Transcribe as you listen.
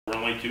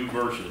2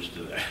 verses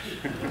to that.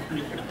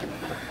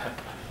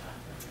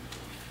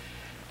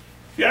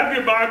 If you have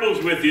your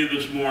Bibles with you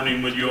this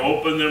morning, would you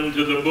open them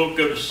to the book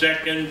of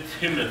 2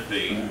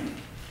 Timothy?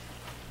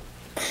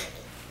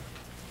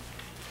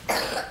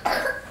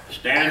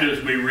 Stand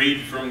as we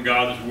read from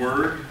God's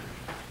Word.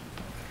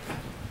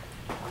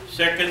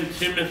 2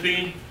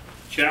 Timothy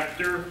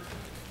chapter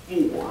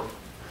 4.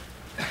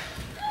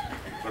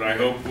 But I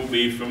hope will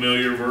be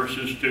familiar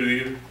verses to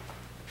you.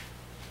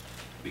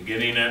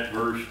 Beginning at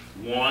verse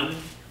 1.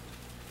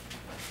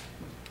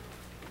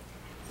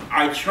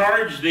 I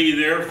charge thee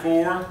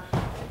therefore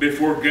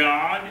before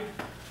God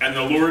and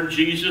the Lord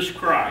Jesus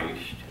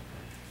Christ,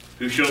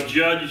 who shall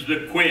judge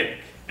the quick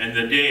and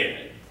the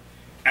dead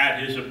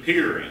at his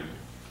appearing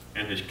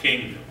and his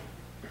kingdom.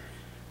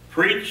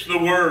 Preach the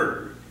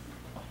word,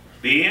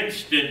 be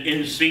instant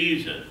in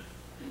season,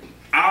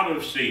 out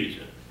of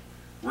season,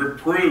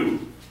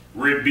 reprove,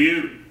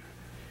 rebuke,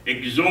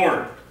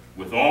 exhort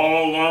with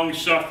all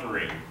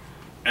long-suffering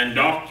and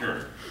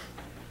doctrine.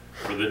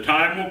 For the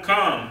time will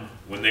come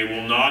when they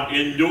will not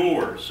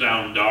endure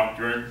sound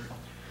doctrine,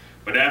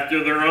 but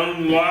after their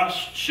own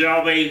lust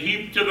shall they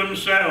heap to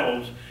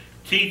themselves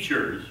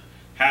teachers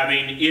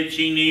having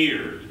itching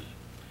ears,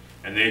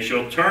 and they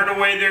shall turn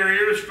away their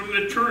ears from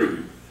the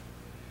truth,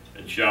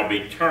 and shall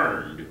be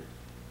turned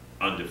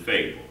unto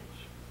fables.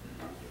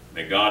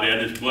 May God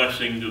add his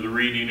blessing to the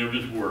reading of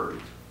his word.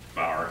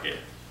 Bow our heads.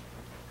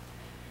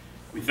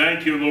 We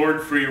thank you,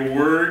 Lord, for your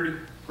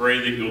word. Pray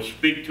that you'll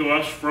speak to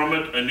us from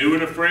it anew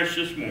and afresh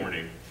this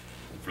morning.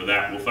 And for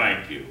that, we'll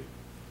thank you.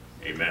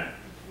 Amen.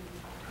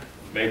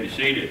 You may be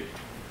seated.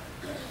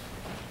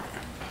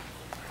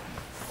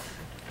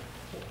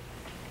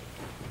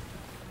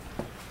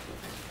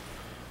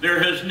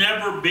 There has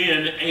never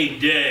been a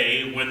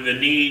day when the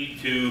need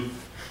to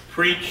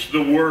preach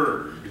the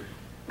word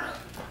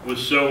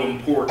was so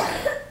important.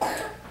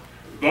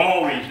 We've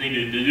always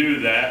needed to do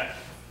that,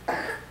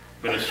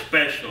 but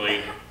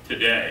especially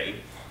today,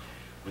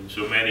 when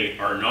so many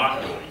are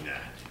not doing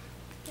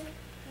that.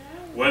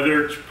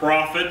 Whether it's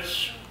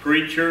prophets,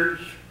 preachers,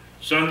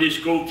 Sunday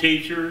school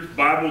teachers,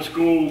 Bible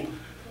school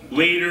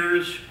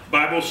leaders,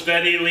 Bible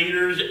study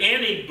leaders,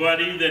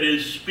 anybody that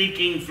is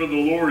speaking for the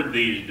Lord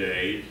these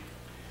days,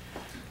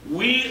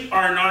 we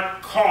are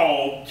not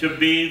called to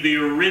be the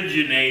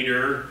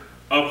originator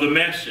of the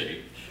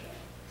message.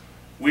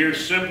 We are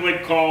simply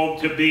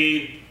called to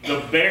be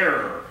the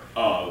bearer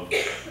of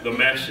the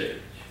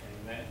message.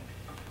 Amen.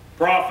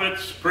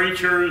 Prophets,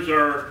 preachers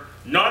are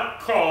not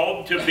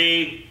called to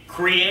be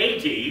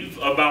creative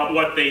about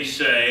what they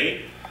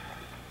say.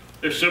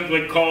 They're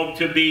simply called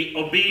to be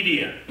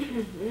obedient,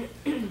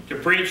 to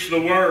preach the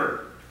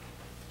word.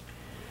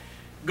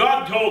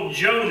 God told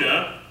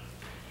Jonah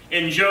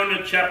in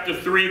Jonah chapter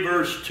 3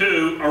 verse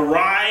 2,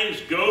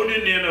 arise, go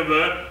to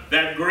Nineveh,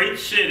 that great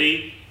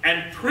city,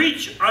 and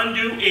preach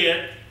unto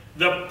it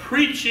the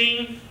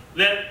preaching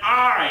that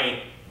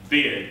I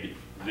bid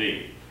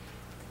thee.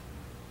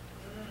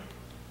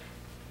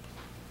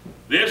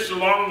 This,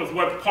 along with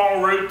what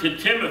Paul wrote to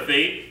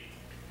Timothy,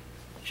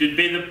 should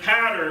be the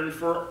pattern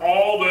for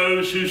all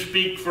those who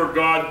speak for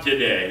God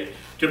today.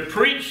 To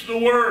preach the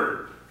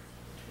word,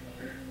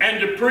 and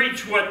to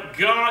preach what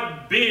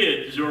God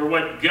bids or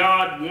what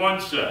God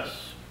wants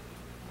us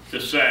to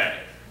say.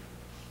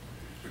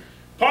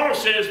 Paul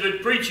says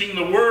that preaching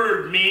the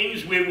word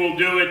means we will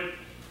do it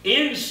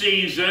in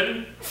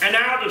season and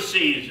out of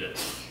season.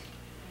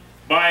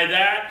 By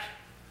that,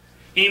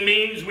 he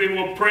means we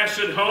will press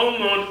it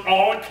home on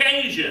all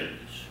occasions,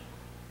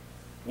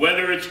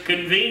 whether it's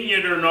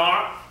convenient or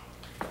not,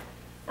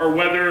 or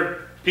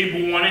whether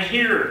people want to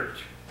hear it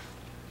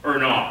or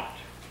not.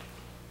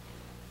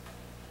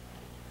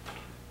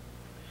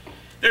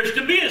 There's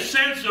to be a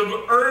sense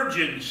of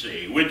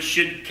urgency which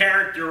should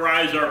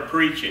characterize our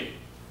preaching.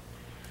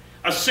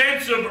 A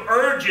sense of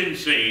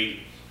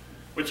urgency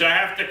which I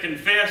have to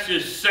confess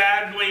is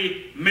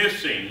sadly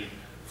missing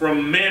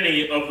from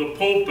many of the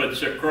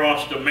pulpits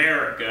across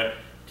America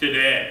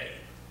today.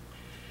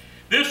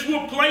 This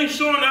will place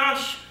on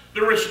us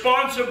the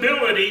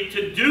responsibility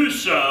to do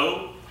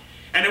so,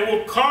 and it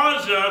will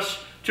cause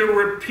us to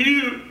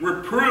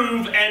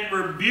reprove and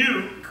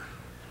rebuke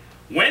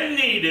when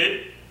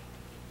needed,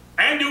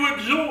 and to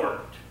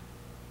exhort.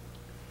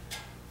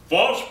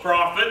 False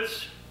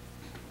prophets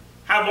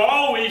have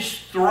always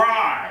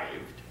thrived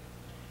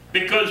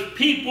because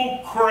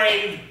people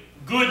crave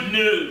good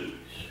news.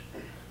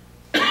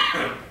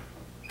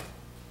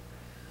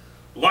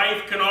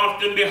 Life can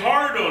often be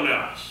hard on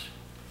us,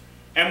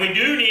 and we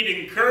do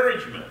need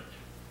encouragement.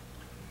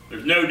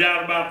 There's no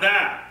doubt about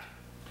that.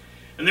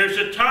 And there's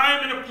a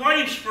time and a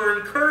place for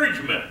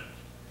encouragement.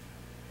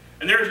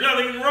 And there's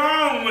nothing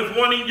wrong with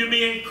wanting to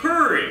be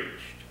encouraged.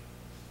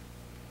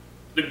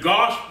 The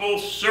gospel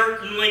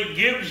certainly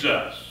gives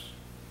us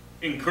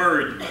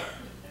encouragement.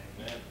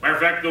 Matter of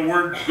fact, the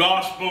word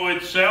gospel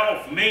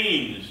itself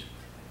means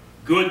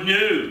good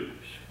news.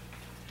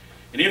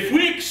 And if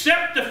we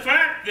accept the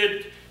fact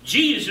that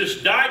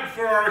Jesus died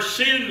for our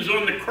sins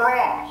on the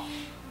cross,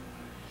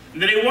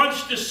 and that he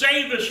wants to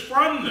save us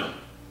from them,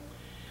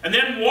 and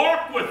then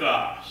walk with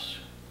us,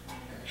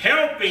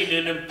 helping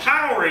and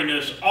empowering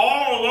us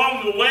all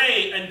along the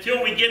way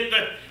until we get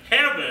to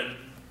heaven,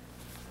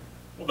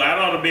 well, that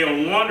ought to be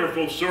a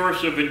wonderful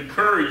source of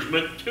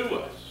encouragement to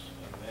us.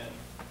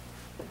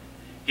 Amen.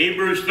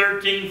 Hebrews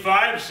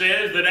 13:5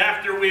 says that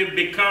after we have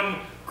become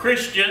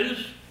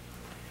Christians,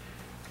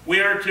 we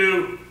are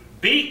to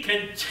be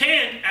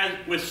content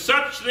with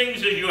such things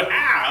as you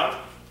have,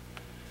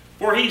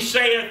 for he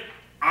saith,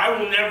 I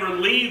will never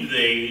leave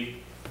thee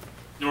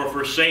nor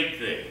forsake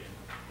thee.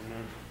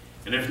 Amen.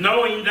 And if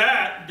knowing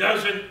that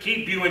doesn't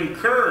keep you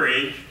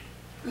encouraged,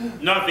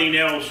 nothing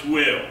else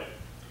will.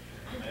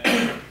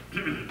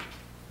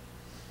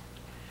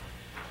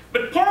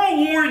 But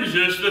Paul warns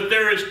us that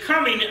there is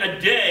coming a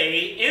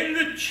day in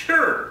the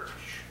church,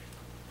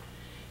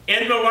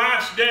 in the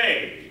last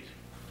days,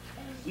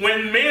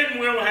 when men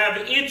will have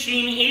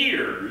itching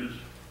ears,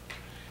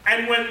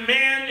 and when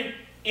men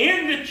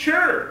in the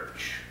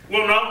church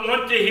will not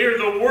want to hear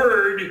the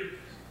word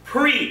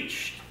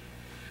preached,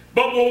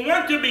 but will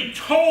want to be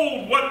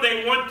told what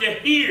they want to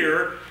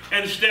hear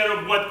instead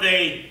of what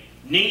they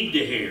need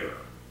to hear.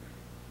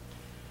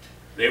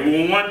 They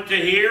will want to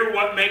hear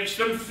what makes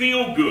them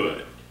feel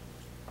good,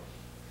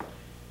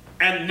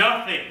 and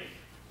nothing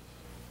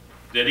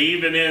that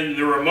even in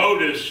the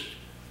remotest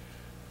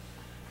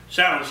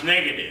sounds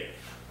negative.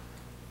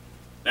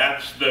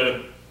 That's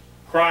the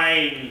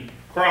crying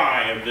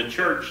cry of the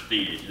church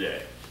these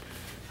days.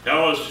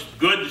 Tell us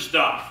good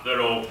stuff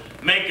that'll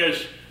make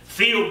us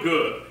feel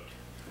good.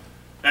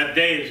 That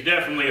day is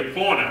definitely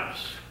upon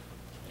us.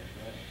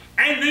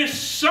 And this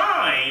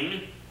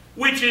sign,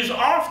 which is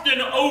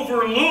often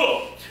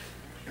overlooked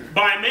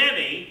by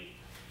many,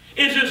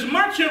 is as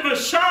much of a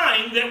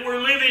sign that we're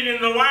living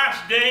in the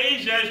last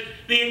days as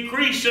the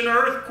increase in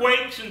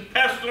earthquakes and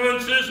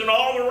pestilences and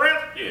all the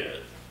rest is.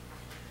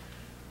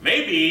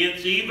 Maybe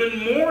it's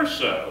even more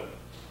so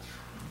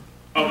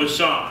of a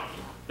sign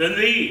than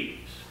these.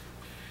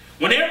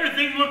 When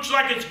everything looks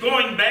like it's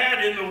going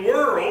bad in the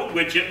world,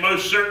 which it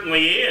most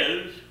certainly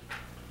is,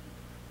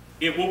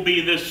 it will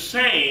be the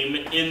same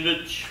in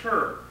the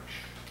church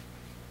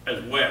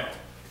as well,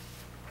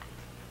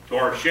 to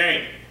our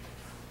shame.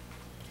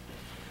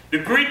 The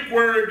Greek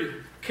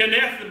word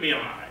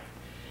kenethemi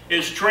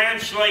is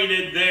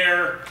translated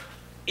there,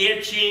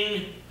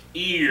 itching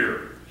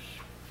ears.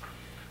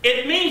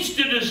 It means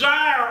to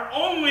desire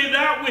only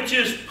that which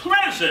is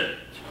pleasant,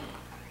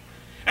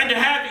 and to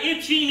have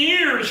itching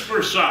ears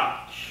for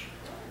such.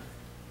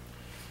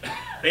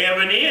 They have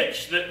an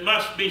itch that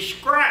must be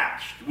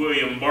scratched,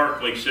 William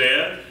Barclay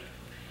said.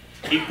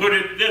 He put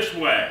it this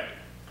way: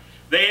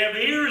 they have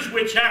ears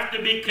which have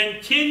to be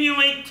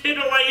continually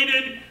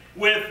titillated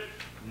with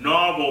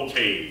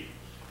novelty,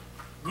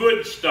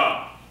 good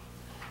stuff,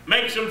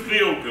 makes them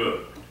feel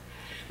good.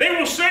 They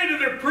will say to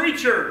their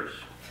preachers,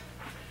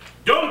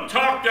 don't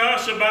talk to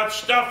us about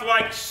stuff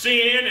like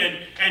sin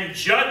and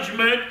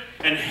judgment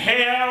and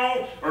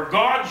hell or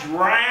God's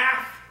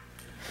wrath.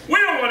 We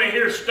don't want to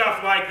hear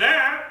stuff like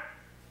that.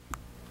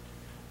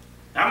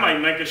 That might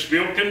make us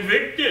feel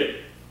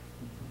convicted.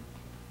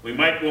 We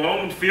might go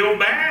home and feel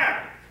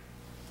bad.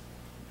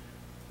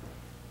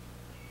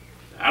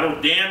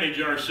 That'll damage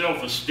our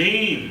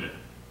self-esteem.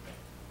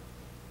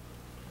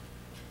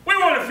 We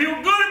want to feel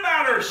good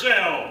about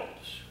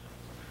ourselves.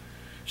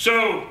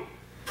 So,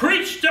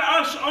 preach to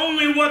us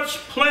only what's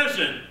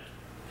pleasant,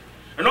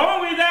 and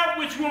only that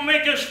which will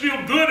make us feel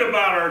good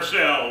about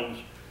ourselves,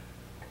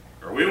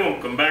 or we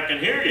won't come back and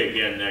hear you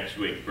again next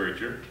week,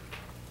 preacher.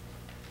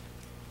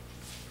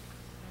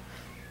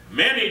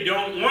 Many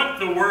don't want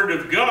the Word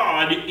of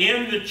God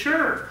in the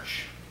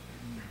church.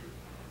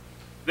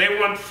 They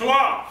want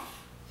fluff.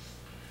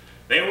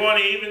 They want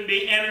to even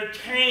be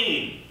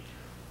entertained.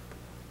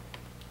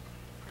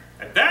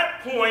 At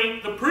that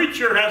point, the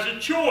preacher has a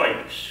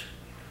choice.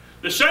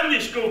 The Sunday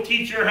school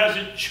teacher has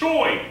a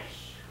choice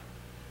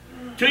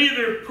to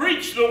either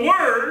preach the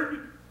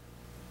Word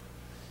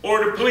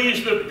or to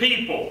please the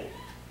people.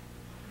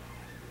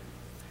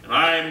 And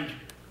I'm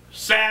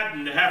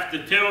saddened to have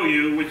to tell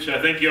you, which I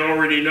think you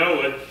already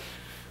know it,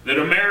 that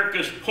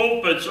America's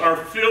pulpits are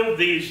filled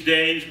these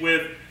days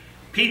with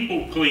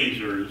people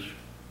pleasers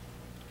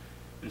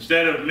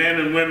instead of men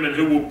and women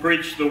who will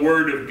preach the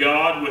Word of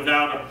God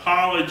without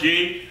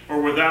apology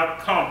or without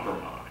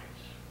compromise.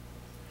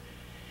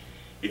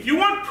 If you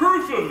want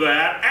proof of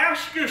that,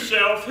 ask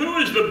yourself who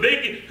has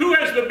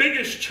the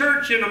biggest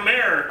church in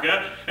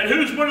America and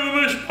who's one of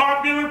the most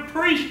popular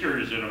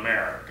preachers in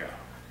America.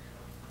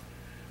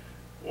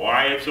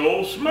 Why, it's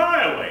old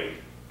Smiley.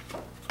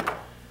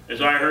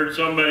 As I heard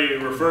somebody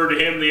refer to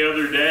him the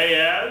other day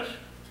as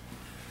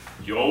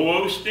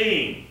Joel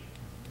Osteen.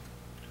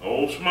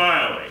 Old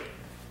Smiley.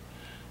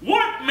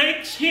 What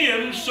makes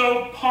him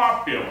so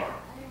popular?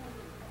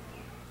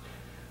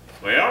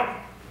 Well,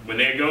 when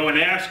they go and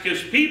ask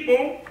his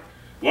people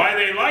why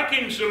they like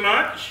him so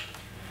much,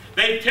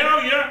 they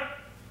tell you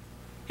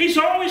he's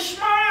always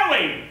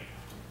smiling.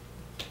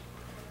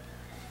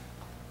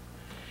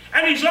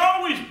 And he's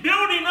always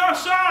building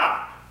us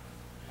up.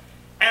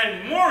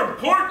 And more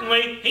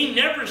importantly, he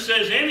never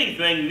says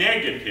anything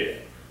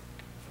negative.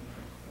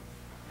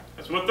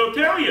 That's what they'll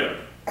tell you.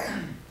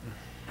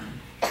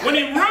 When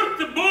he wrote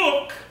the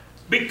book,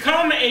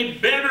 Become a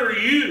Better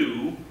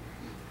You,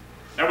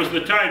 that was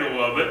the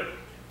title of it,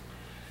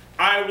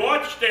 I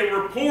watched a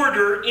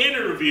reporter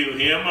interview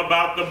him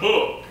about the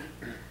book.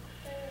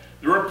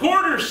 The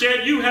reporter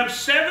said, you have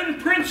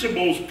 7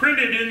 principles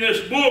printed in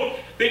this book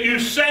that you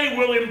say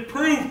will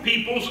improve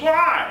people's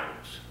lives.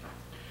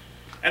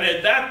 And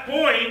at that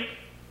point,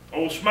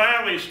 old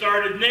Smiley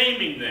started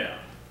naming them.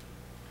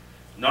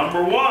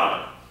 Number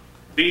 1,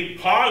 be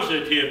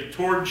positive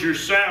towards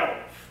yourself.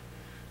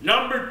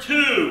 Number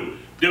 2,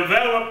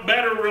 develop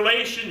better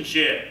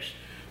relationships.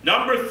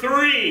 Number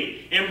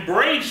 3,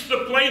 embrace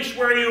the place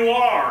where you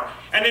are.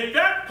 And at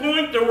that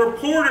point, the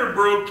reporter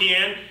broke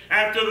in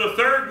after the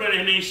 3rd one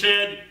and he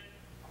said,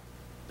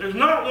 there's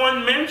not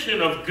one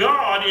mention of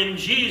God in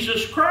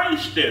Jesus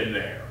Christ in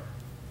there.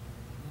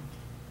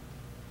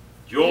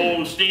 Joel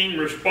Osteen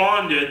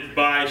responded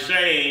by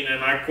saying,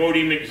 and I quote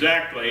him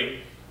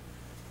exactly,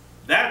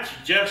 that's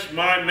just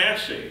my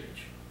message.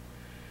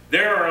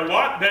 There are a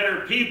lot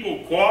better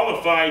people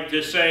qualified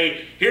to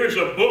say, here's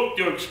a book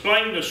to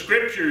explain the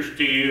scriptures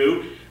to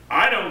you.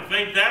 I don't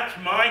think that's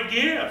my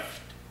gift.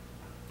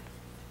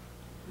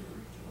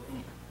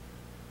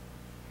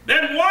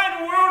 Then why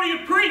in the world are you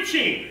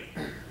preaching?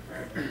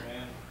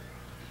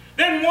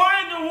 Then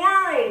why in the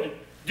world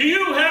do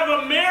you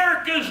have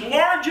America's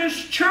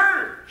largest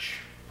church?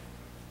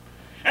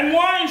 And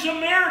why is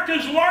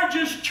America's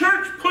largest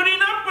church putting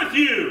up with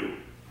you?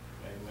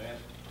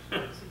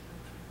 Amen.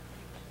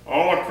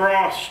 All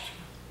across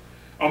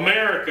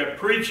America,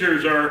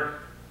 preachers are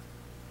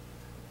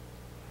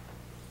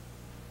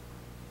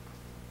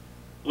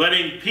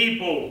letting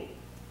people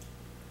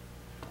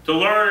to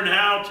learn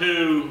how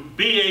to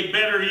be a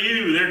better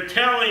you. They're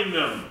telling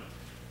them.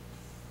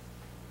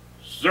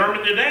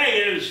 Sermon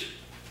today is,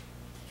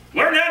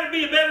 learn how to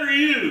be a better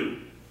you.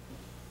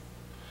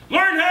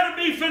 Learn how to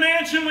be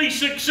financially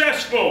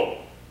successful.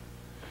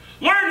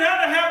 Learn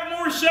how to have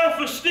more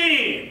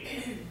self-esteem.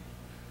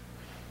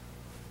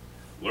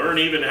 Learn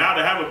even how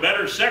to have a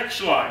better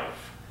sex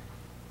life.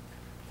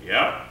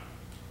 Yep.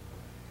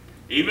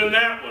 Even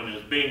that one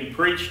is being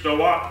preached a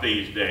lot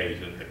these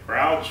days, and the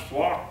crowds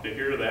flock to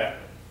hear that.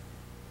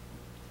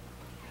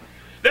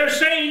 They're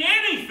saying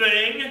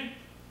anything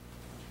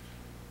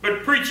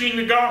but preaching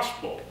the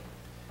gospel.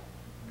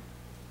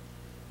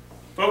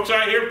 Folks,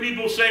 I hear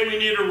people say we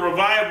need a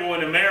revival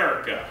in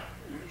America.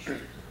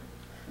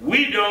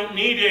 We don't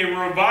need a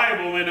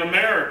revival in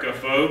America,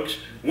 folks.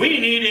 We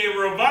need a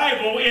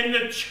revival in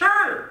the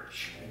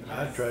church.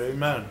 That's right,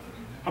 amen.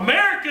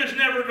 America's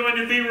never going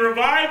to be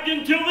revived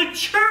until the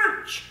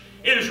church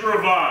is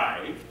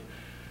revived.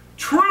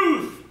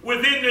 Truth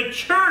within the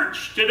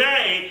church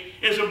today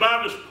is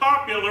about as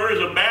popular as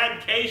a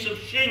bad case of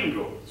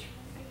shingles.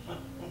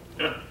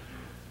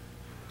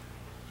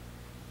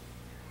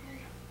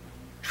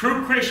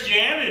 True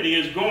Christianity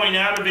is going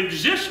out of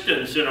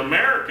existence in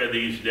America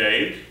these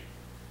days.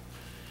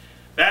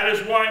 That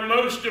is why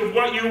most of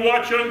what you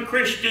watch on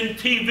Christian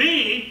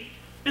TV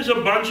is a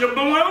bunch of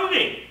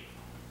baloney.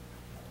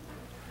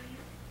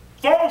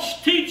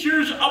 False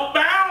teachers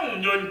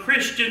abound on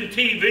Christian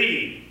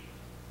TV.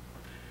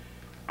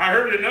 I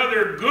heard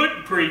another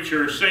good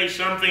preacher say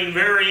something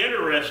very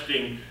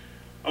interesting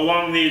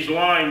along these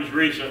lines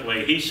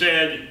recently. He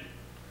said,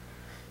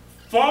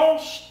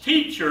 false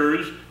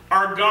teachers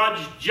are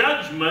God's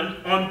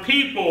judgment on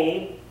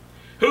people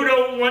who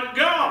don't want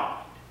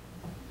God,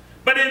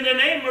 but in the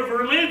name of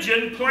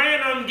religion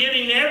plan on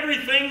getting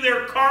everything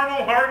their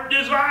carnal heart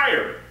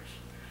desires.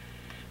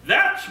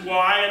 That's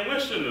why, and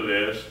listen to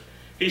this,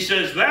 he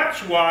says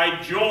that's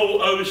why Joel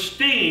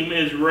Osteen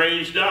is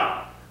raised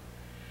up.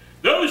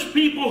 Those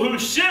people who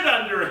sit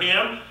under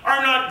him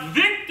are not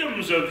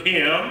victims of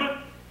him.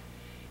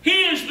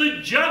 He is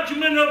the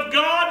judgment of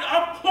God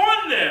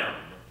upon them,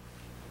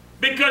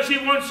 because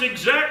he wants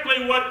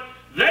exactly what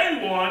they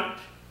want,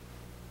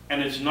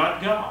 and it's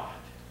not God.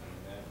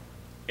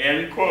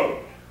 End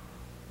quote.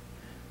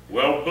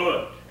 Well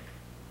put.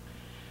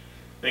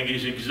 I think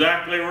he's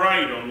exactly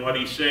right on what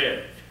he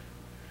said.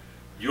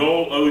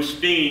 Joel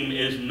Osteen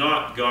is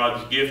not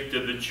God's gift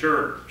to the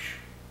church.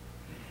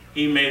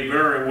 He may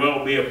very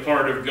well be a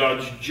part of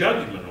God's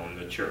judgment on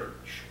the church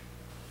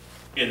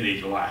in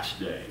these last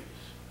days.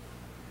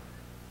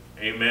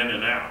 Amen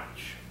and ouch.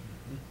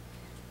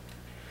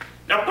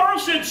 Now, Paul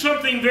said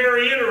something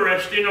very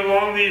interesting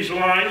along these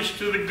lines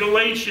to the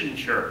Galatian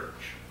church.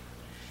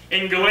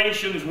 In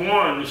Galatians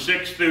 1,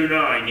 6 through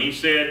 9, he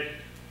said,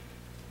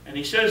 and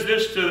he says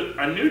this to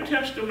a New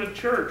Testament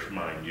church,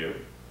 mind you,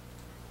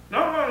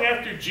 not long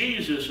after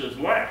Jesus has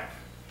left.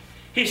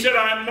 He said,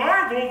 I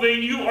marvel that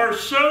you are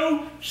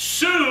so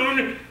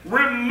soon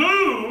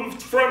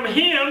removed from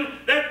him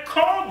that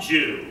called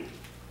you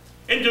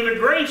into the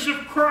grace of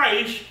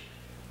Christ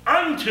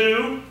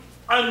unto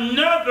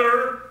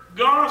another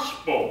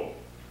gospel.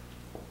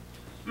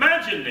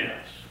 Imagine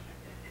this.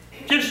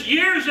 Just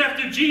years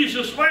after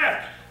Jesus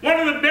left, one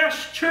of the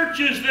best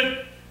churches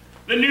that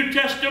the New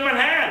Testament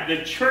had,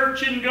 the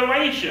church in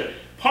Galatia.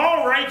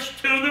 Paul writes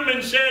to them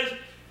and says,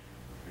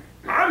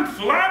 I'm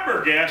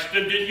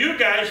flabbergasted that you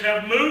guys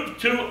have moved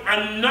to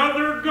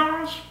another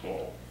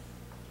gospel.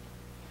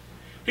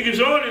 He goes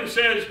on and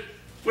says,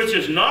 which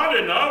is not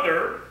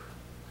another,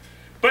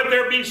 but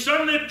there be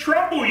some that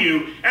trouble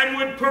you and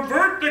would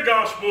pervert the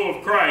gospel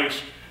of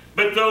Christ.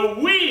 But though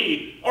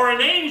we or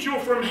an angel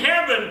from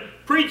heaven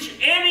preach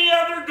any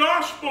other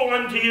gospel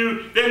unto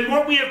you than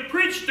what we have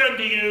preached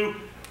unto you,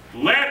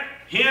 let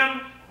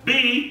him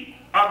be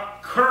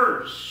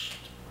accursed.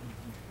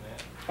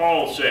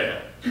 Paul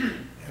said.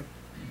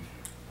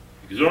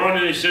 He goes on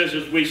and he says,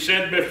 as we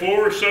said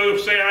before, so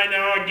say I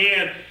now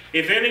again,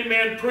 if any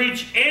man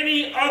preach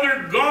any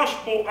other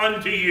gospel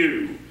unto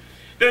you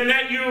than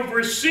that you have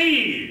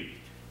received,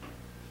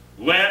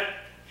 let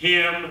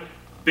him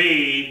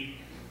be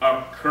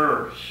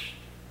accursed.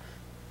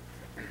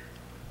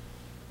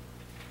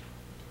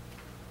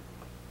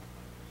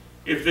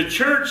 If the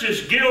church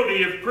is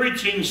guilty of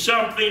preaching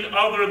something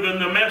other than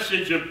the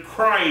message of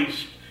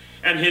Christ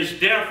and his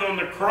death on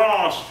the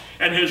cross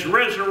and his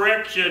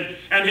resurrection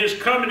and his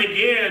coming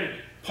again,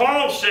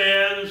 Paul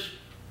says,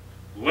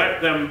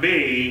 let them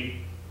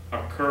be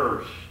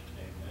accursed.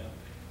 Amen.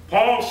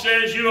 Paul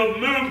says you have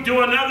moved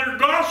to another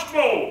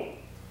gospel.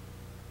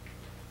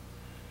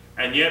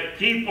 And yet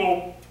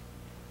people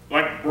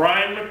like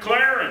Brian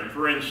McLaren,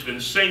 for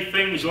instance, say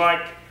things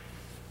like,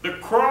 the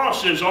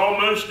cross is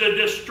almost a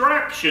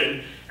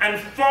distraction and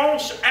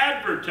false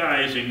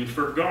advertising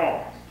for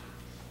God.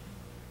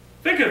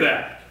 Think of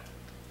that.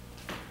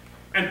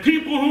 And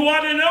people who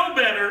ought to know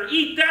better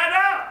eat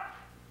that up.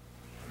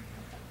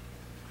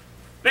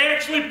 They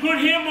actually put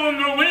him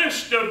on the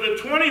list of the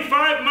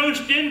 25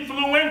 most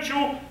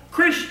influential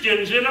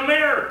Christians in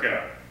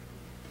America.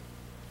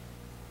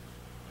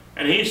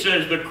 And he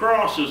says the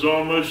cross is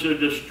almost a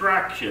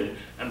distraction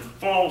and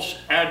false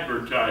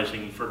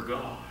advertising for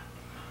God.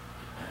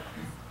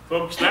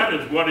 Folks, that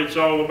is what it's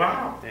all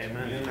about.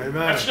 Amen.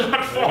 That's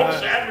not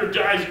false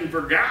advertising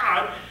for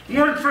God. If it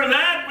weren't for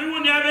that, we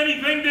wouldn't have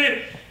anything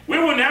to, we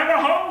wouldn't have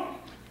a home.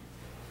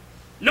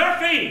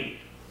 Nothing.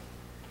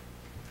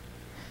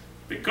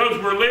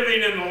 Because we're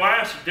living in the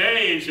last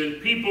days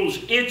and people's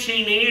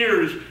itching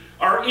ears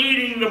are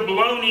eating the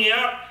baloney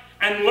up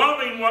and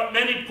loving what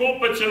many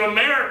pulpits in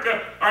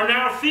America are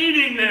now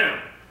feeding them.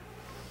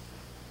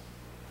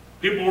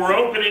 People are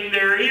opening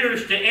their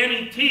ears to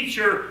any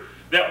teacher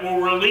that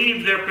will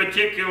relieve their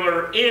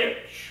particular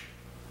itch,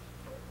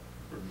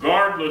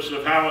 regardless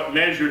of how it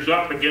measures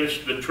up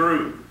against the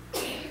truth.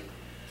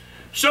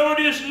 So it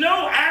is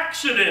no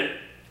accident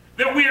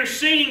that we are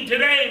seeing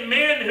today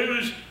men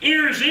whose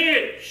ears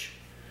itch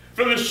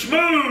for the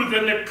smooth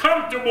and the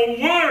comfortable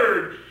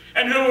word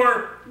and who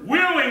are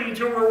willing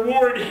to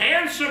reward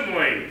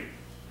handsomely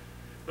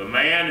the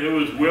man who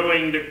is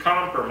willing to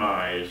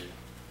compromise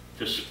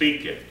to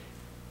speak it.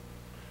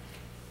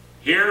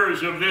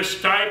 Hearers of this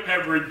type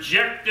have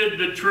rejected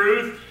the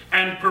truth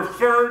and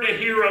prefer to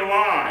hear a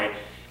lie.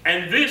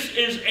 And this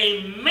is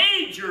a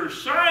major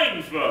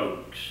sign,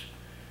 folks,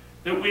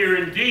 that we are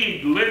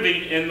indeed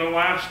living in the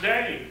last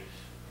days.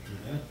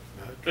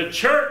 The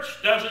church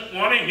doesn't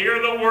want to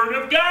hear the Word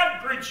of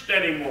God preached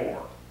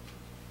anymore.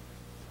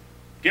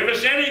 Give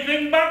us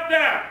anything but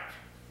that.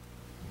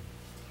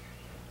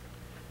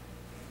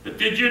 But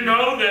did you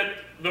know that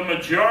the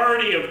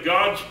majority of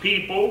God's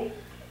people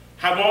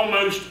have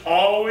almost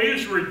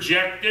always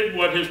rejected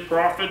what his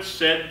prophets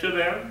said to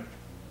them?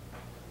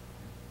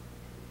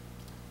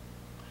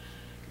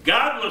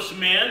 Godless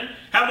men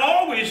have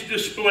always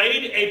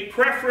displayed a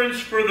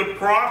preference for the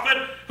prophet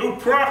who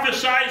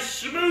prophesies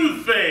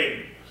smooth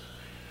things,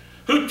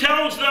 who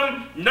tells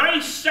them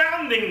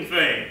nice-sounding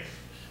things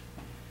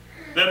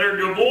that are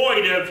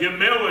devoid of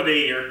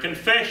humility or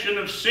confession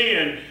of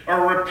sin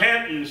or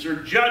repentance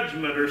or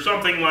judgment or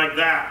something like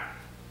that.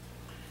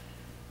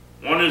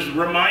 One is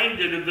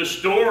reminded of the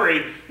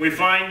story we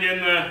find in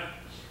the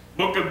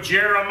book of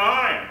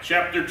Jeremiah,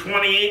 chapter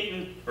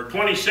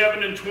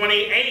 27 and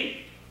 28.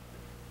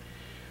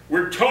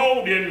 We're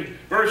told in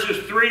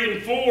verses 3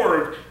 and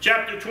 4 of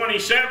chapter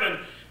 27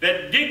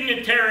 that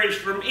dignitaries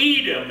from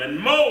Edom and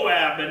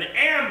Moab and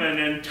Ammon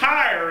and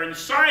Tyre and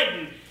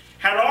Sidon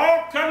had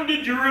all come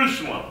to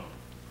Jerusalem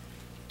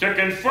to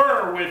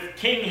confer with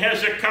King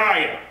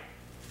Hezekiah.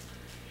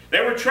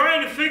 They were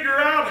trying to figure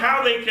out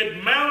how they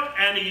could mount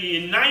a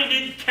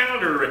united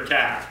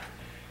counterattack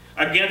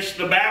against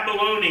the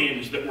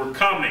Babylonians that were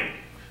coming,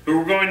 who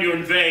were going to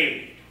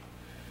invade.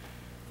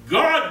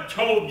 God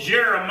told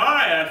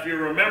Jeremiah, if you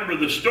remember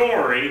the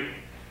story,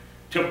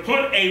 to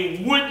put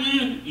a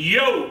wooden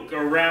yoke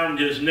around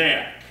his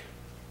neck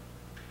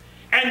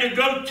and to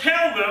go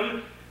tell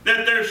them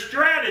that their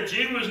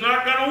strategy was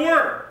not going to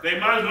work. They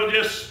might as well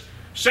just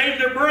save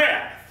their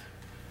breath.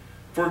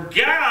 For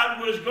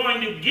God was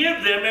going to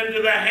give them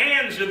into the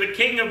hands of the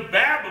king of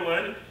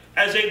Babylon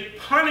as a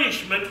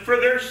punishment for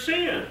their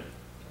sin.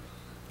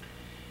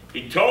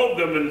 He told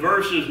them in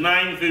verses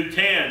 9 through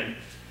 10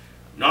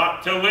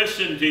 not to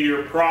listen to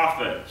your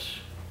prophets,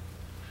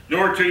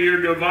 nor to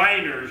your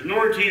diviners,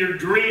 nor to your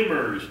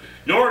dreamers,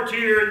 nor to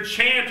your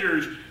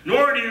enchanters,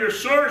 nor to your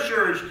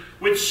sorcerers,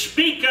 which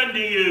speak unto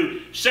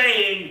you,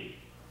 saying,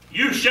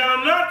 you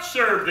shall not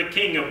serve the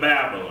king of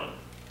Babylon.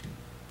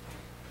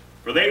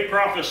 For they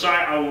prophesy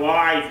a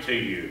lie to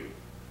you,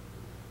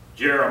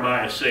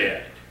 Jeremiah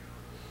said.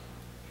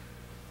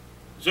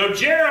 So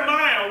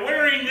Jeremiah,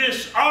 wearing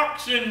this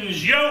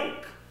oxen's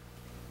yoke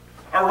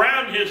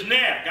around his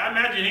neck, I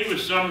imagine he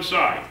was some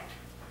sight,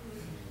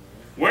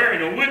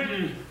 wearing a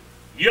wooden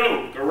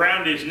yoke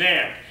around his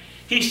neck.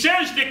 He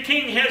says to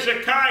King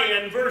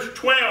Hezekiah in verse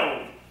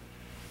 12,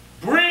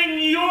 bring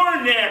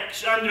your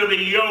necks under the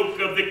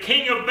yoke of the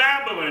king of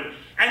Babylon,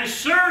 and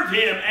serve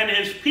him and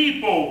his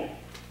people,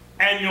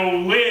 and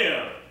you'll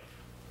live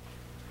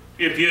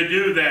if you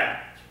do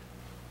that.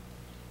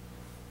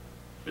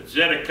 But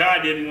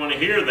Zedekiah didn't want to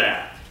hear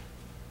that.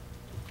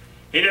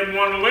 He didn't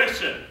want to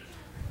listen.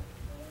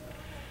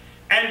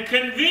 And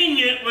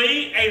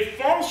conveniently, a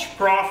false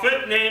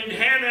prophet named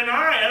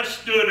Hananiah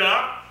stood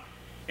up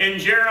in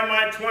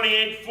Jeremiah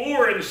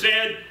 28:4 and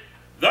said,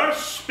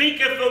 thus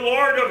speaketh the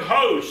Lord of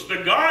hosts, the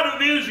God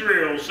of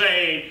Israel,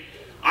 saying,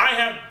 I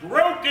have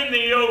broken the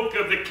yoke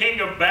of the king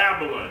of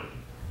Babylon.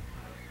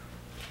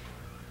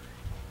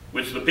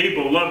 Which the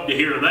people loved to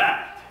hear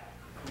that.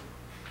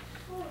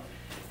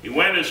 He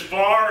went as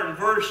far in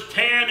verse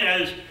 10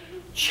 as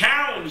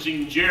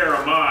challenging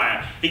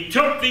Jeremiah. He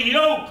took the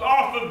yoke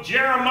off of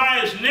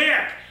Jeremiah's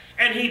neck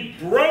and he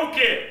broke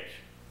it.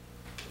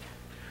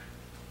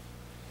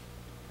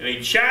 And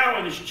he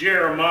challenged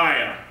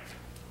Jeremiah.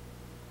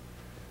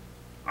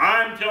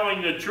 I'm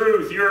telling the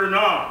truth, you're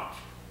not.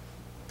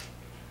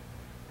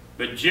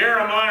 But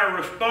Jeremiah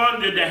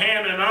responded to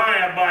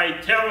Hananiah by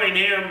telling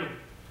him,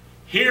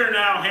 hear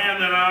now,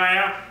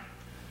 Hananiah,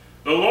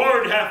 the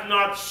Lord hath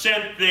not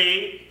sent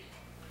thee,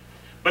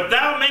 but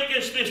thou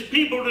makest this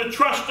people to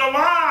trust a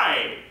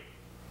lie.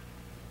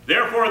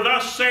 Therefore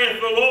thus saith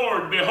the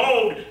Lord,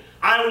 behold,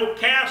 I will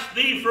cast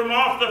thee from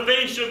off the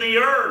face of the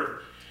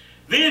earth.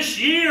 This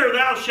year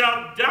thou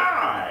shalt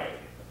die,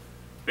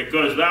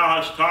 because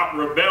thou hast taught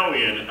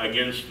rebellion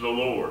against the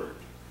Lord.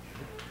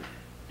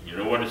 You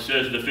know what it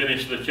says to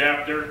finish the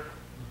chapter?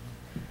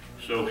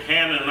 So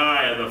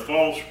Hananiah the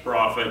false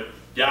prophet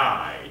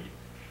died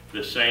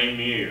the same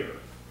year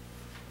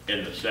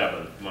in the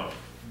 7th month.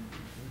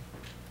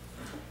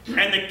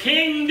 And the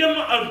kingdom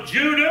of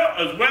Judah,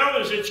 as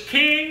well as its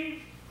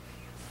king,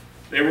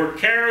 they were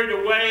carried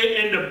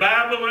away into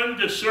Babylon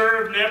to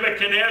serve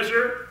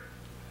Nebuchadnezzar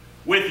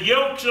with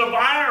yokes of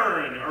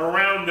iron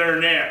around their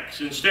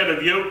necks instead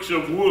of yokes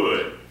of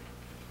wood,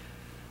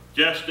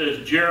 just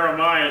as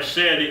Jeremiah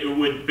said it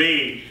would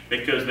be,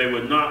 because they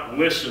would not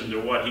listen to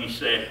what he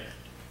said.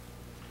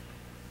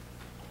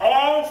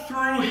 All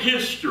through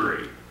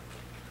history,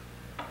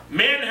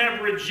 men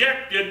have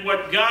rejected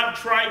what God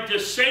tried to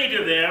say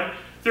to them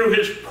through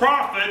his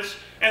prophets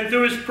and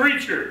through his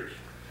preachers.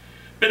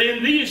 But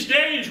in these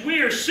days,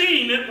 we are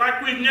seeing it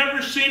like we've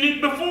never seen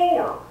it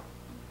before.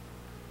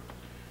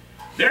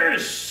 There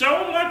is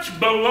so much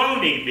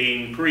baloney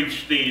being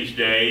preached these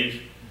days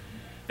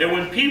that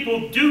when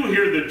people do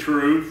hear the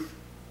truth,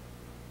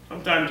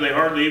 sometimes they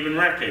hardly even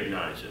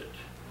recognize it.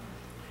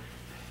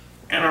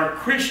 And our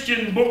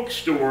Christian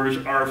bookstores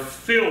are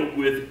filled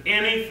with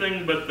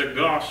anything but the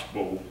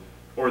gospel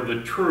or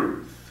the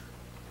truth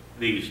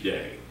these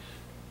days.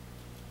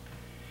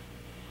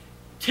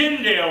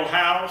 Tyndale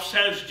House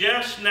has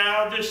just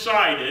now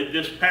decided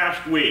this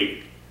past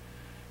week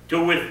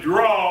to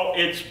withdraw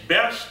its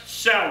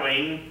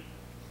best-selling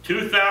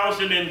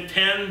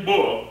 2010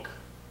 book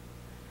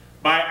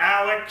by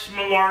Alex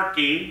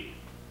Malarkey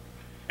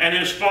and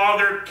his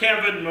father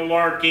Kevin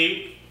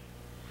Malarkey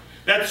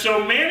that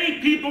so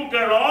many people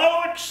got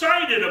all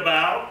excited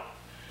about.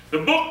 The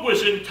book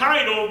was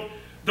entitled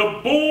The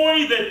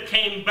Boy That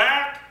Came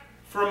Back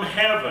from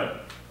Heaven.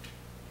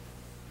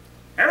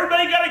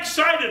 Everybody got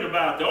excited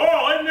about that.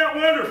 Oh, isn't that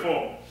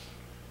wonderful?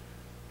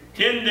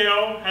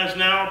 Tyndale has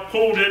now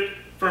pulled it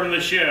from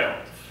the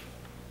shelf.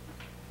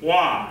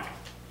 Why?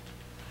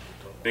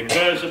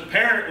 Because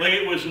apparently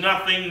it was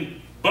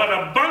nothing but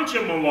a bunch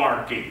of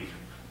malarkey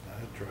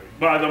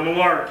by the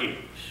Malarkeys.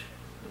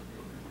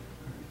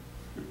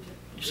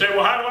 You say,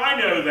 well, how do I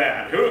know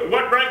that?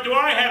 What right do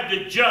I have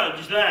to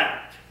judge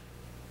that?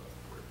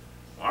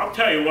 Well, I'll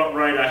tell you what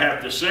right I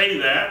have to say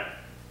that.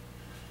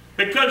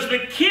 Because the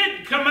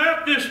kid come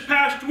out this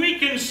past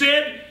week and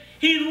said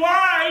he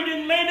lied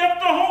and made up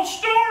the whole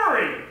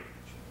story.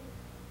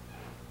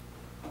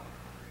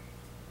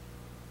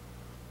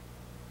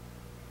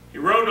 He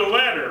wrote a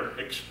letter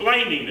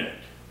explaining it.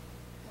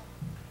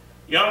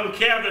 Young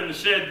Kevin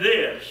said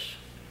this,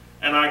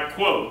 and I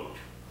quote,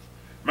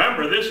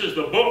 remember, this is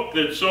the book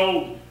that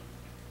sold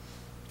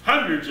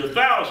hundreds of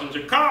thousands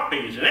of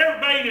copies, and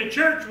everybody in the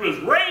church was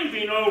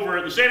raving over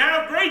it and said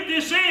how great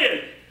this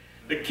is.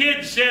 The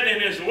kid said in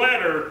his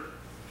letter,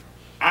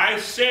 I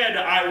said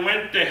I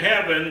went to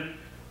heaven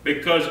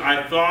because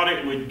I thought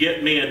it would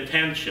get me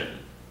attention.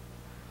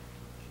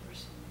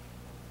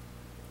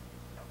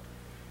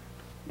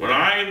 When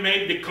I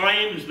made the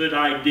claims that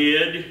I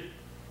did,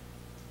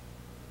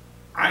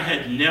 I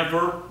had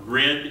never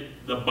read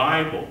the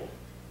Bible.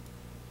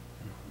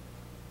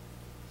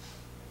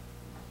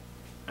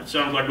 That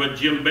sounds like what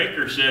Jim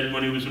Baker said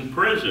when he was in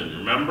prison,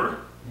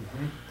 remember?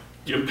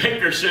 Jim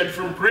Baker said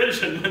from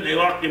prison when they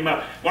locked him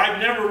up, well, I've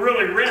never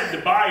really read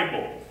the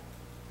Bible.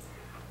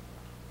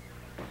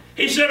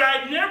 He said,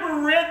 I'd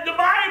never read the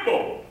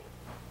Bible.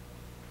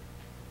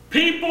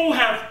 People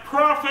have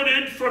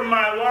profited from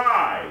my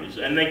lies,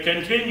 and they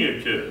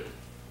continue to.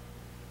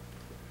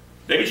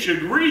 They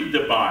should read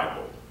the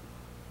Bible,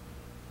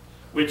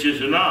 which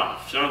is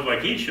enough. Sounds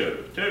like he should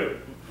have, too.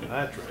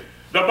 That's right.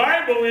 The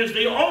Bible is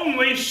the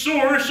only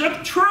source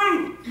of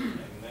truth.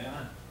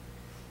 Amen.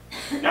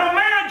 Now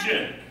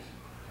imagine,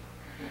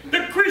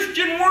 the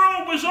Christian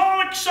world was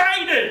all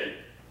excited.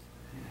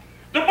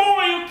 The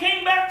boy who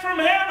came back from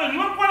heaven,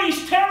 look what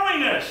he's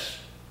telling us.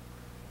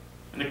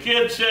 And the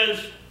kid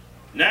says,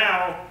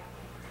 now,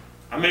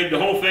 I made the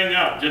whole thing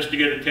up just to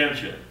get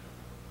attention.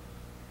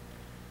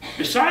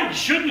 Besides,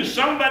 shouldn't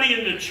somebody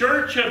in the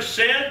church have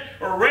said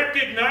or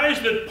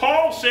recognized that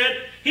Paul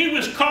said he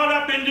was caught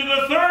up into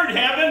the third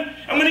heaven,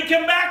 and when he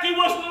came back, he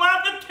wasn't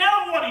allowed to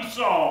tell what he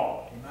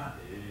saw? Amen.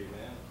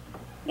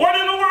 What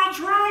in the world's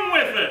wrong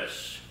with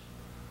us?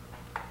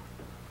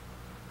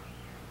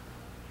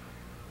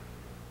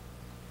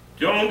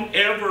 Don't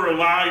ever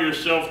allow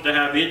yourself to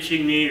have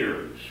itching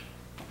ears,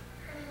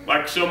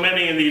 like so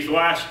many in these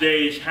last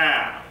days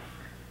have.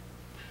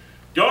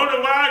 Don't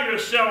allow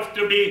yourself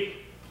to be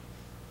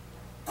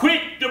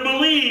quick to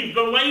believe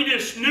the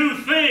latest new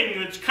thing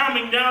that's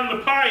coming down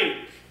the pike.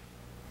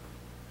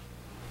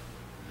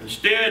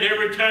 Instead,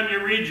 every time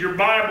you read your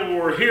Bible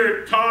or hear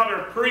it taught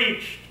or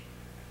preached,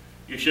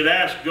 you should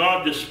ask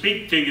God to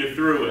speak to you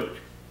through it,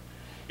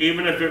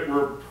 even if it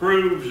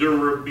reproves or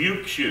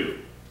rebukes you.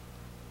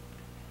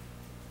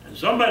 And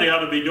somebody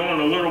ought to be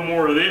doing a little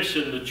more of this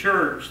in the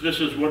church.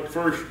 This is what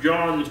 1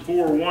 John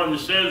 4:1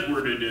 says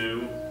we're to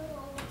do.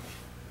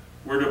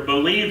 We're to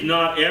believe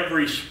not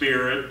every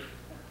spirit,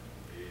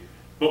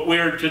 but we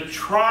are to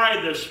try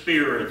the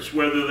spirits,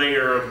 whether they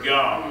are of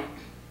God.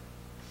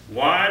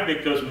 Why?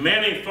 Because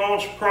many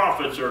false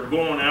prophets are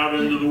going out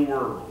into the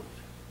world.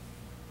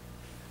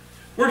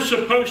 We're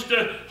supposed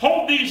to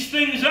hold these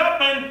things up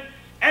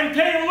and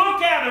take a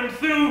look at them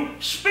through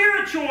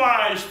spiritual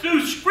eyes,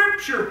 through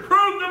Scripture.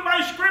 Prove them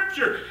by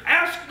Scripture.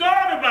 Ask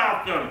God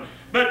about them.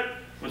 But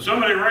when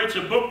somebody writes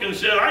a book and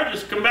says, I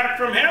just come back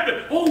from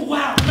heaven. Oh,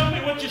 wow, tell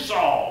me what you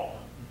saw.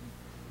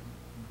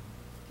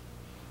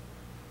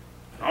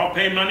 I'll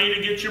pay money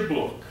to get your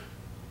book.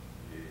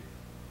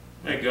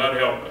 May God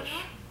help us.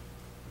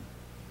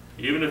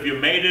 Even if you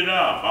made it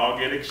up, I'll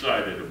get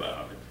excited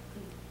about it.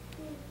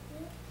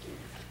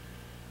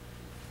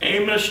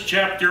 Amos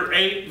chapter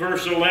 8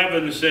 verse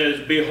 11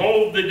 says,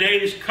 Behold, the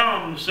days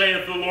come,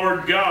 saith the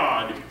Lord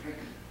God,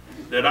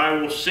 that I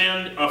will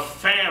send a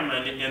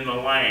famine in the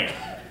land.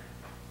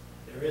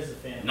 There is a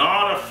famine.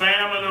 Not a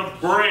famine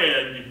of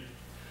bread,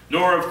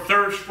 nor of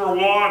thirst for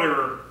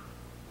water,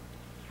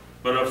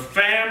 but a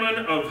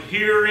famine of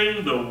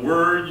hearing the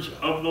words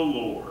of the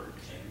Lord.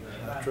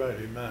 That's right,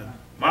 amen.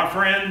 My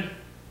friend,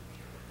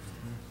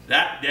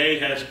 that day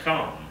has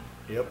come.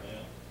 Yep.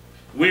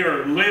 We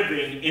are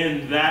living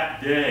in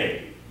that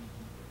day.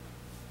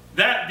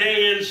 That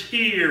day is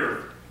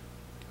here.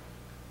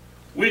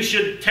 We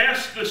should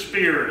test the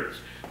spirits.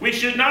 We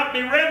should not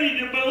be ready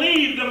to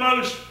believe the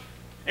most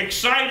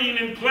exciting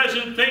and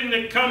pleasant thing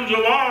that comes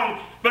along,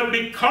 but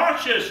be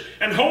cautious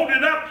and hold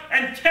it up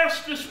and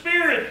test the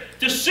spirit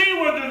to see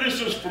whether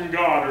this is from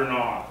God or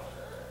not.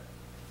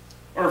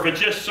 Or if it's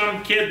just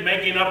some kid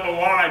making up a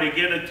lie to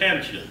get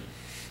attention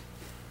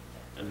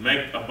and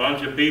make a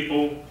bunch of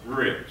people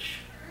rich.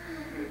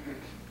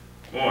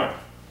 Boy,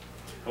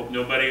 hope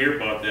nobody here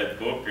bought that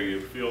book, or you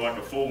feel like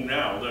a fool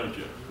now, don't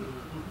you?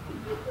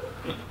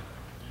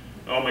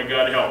 Oh, may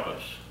God help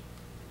us.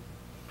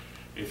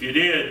 If you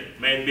did,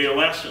 may it be a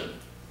lesson.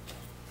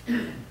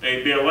 May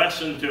it be a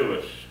lesson to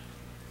us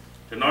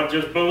to not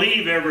just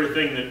believe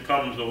everything that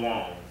comes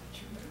along,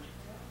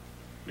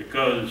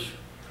 because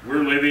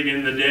we're living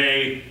in the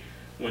day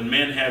when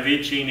men have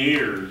itching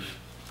ears,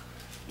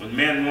 when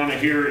men want to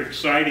hear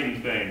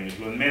exciting things,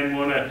 when men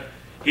want to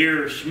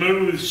hear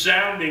smooth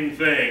sounding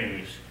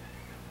things,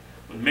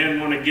 when men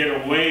want to get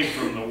away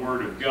from the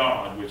Word of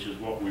God, which is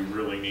what we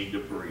really need to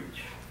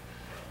preach.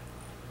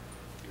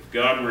 If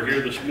God were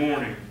here this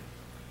morning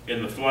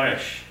in the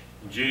flesh,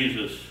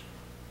 Jesus,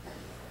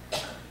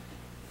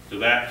 to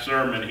that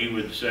sermon he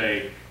would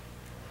say,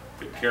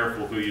 be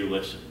careful who you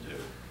listen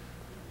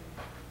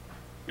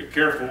to. Be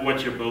careful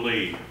what you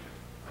believe.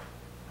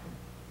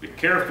 Be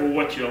careful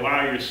what you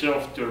allow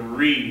yourself to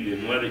read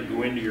and let it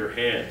go into your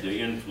head to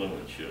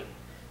influence you.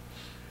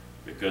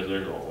 Because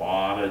there's a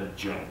lot of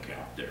junk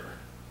out there.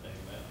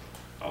 Amen.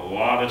 A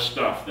lot of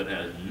stuff that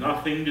has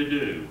nothing to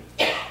do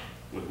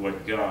with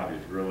what God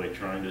is really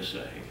trying to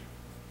say.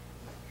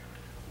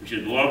 We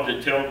should love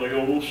to tell the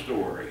old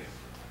story.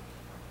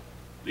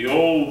 The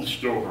old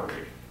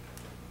story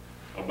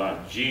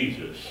about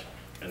Jesus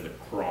and the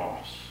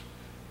cross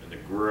and the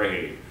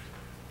grave,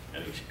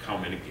 and he's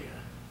coming again.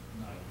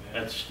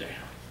 Let's stand.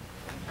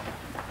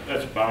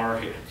 Let's bow our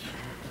heads.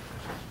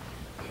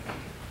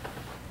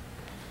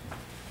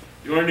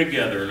 Join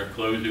together in a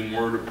closing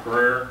word of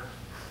prayer.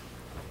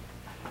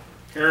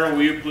 Carol,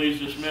 will you please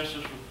dismiss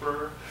us with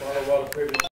prayer? Father, what a privilege